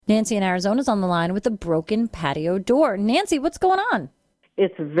Nancy in Arizona is on the line with a broken patio door. Nancy, what's going on?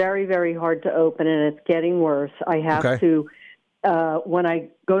 It's very, very hard to open, and it's getting worse. I have to, when I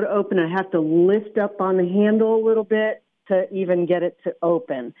go to open, I have to lift up on the handle a little bit to even get it to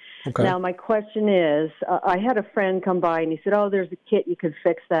open. Okay. Now, my question is, I had a friend come by, and he said, there's a kit, you could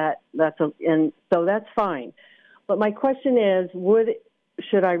fix that. And so that's fine. But my question is,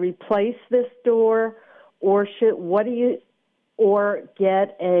 should I replace this door, or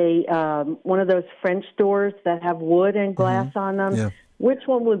get a one of those French doors that have wood and glass on them? Yeah. Which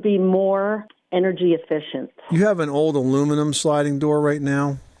one would be more energy efficient? You have an old aluminum sliding door right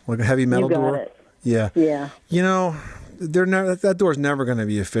now, like a heavy metal door? It. Yeah. Yeah. You know, that door's never going to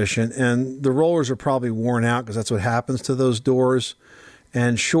be efficient, and the rollers are probably worn out because that's what happens to those doors.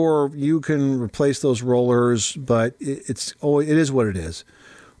 And sure, you can replace those rollers, but it is what it is.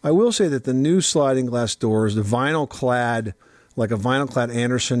 I will say that the new sliding glass doors, the vinyl clad, like a vinyl clad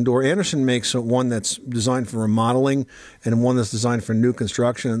Anderson door. Anderson makes one that's designed for remodeling and one that's designed for new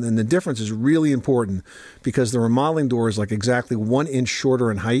construction. And the difference is really important because the remodeling door is like exactly 1 inch shorter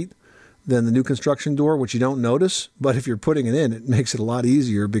in height than the new construction door, which you don't notice. But if you're putting it in, it makes it a lot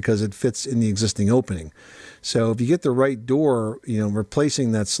easier because it fits in the existing opening. So if you get the right door,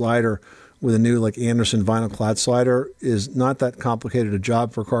 replacing that slider with a new like Anderson vinyl clad slider is not that complicated a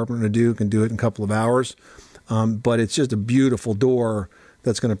job for a carpenter to do. You can do it in a couple of hours. But it's just a beautiful door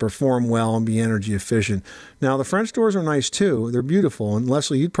that's going to perform well and be energy efficient. Now, the French doors are nice, too. They're beautiful. And,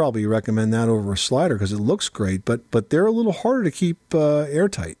 Leslie, you'd probably recommend that over a slider because it looks great. But they're a little harder to keep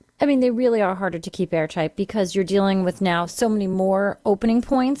airtight. I mean, they really are harder to keep airtight because you're dealing with now so many more opening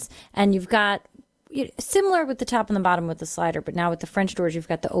points. And you've got, similar with the top and the bottom with the slider, but now with the French doors, you've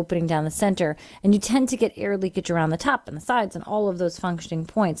got the opening down the center, and you tend to get air leakage around the top and the sides and all of those functioning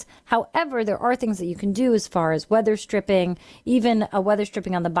points. However, there are things that you can do as far as weather stripping, even a weather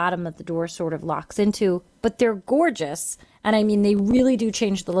stripping on the bottom that the door sort of locks into, but they're gorgeous. And I mean, they really do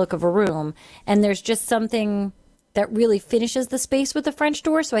change the look of a room, and there's just something that really finishes the space with the French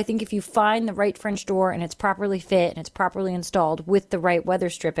door. So I think if you find the right French door and it's properly fit and it's properly installed with the right weather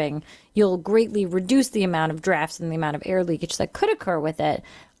stripping, you'll greatly reduce the amount of drafts and the amount of air leakage that could occur with it.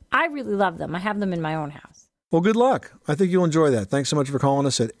 I really love them. I have them in my own house. Well, good luck. I think you'll enjoy that. Thanks so much for calling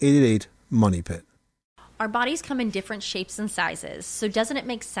us at 888-MONEY-PIT. Our bodies come in different shapes and sizes, so doesn't it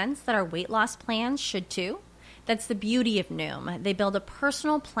make sense that our weight loss plans should too? That's the beauty of Noom. They build a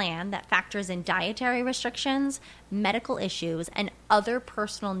personal plan that factors in dietary restrictions, medical issues, and other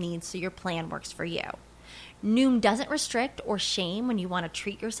personal needs so your plan works for you. Noom doesn't restrict or shame when you want to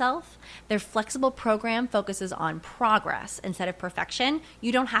treat yourself. Their flexible program focuses on progress instead of perfection.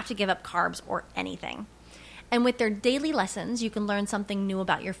 You don't have to give up carbs or anything. And with their daily lessons, you can learn something new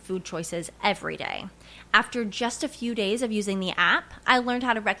about your food choices every day. After just a few days of using the app, I learned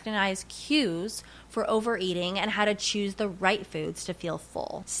how to recognize cues for overeating and how to choose the right foods to feel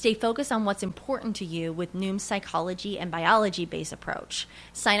full. Stay focused on what's important to you with Noom's psychology and biology-based approach.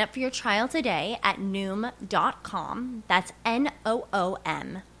 Sign up for your trial today at Noom.com. That's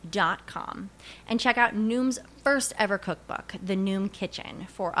Noom.com. And check out Noom's first ever cookbook, The Noom Kitchen,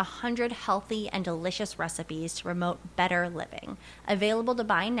 for 100 healthy and delicious recipes to promote better living. Available to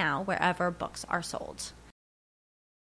buy now wherever books are sold.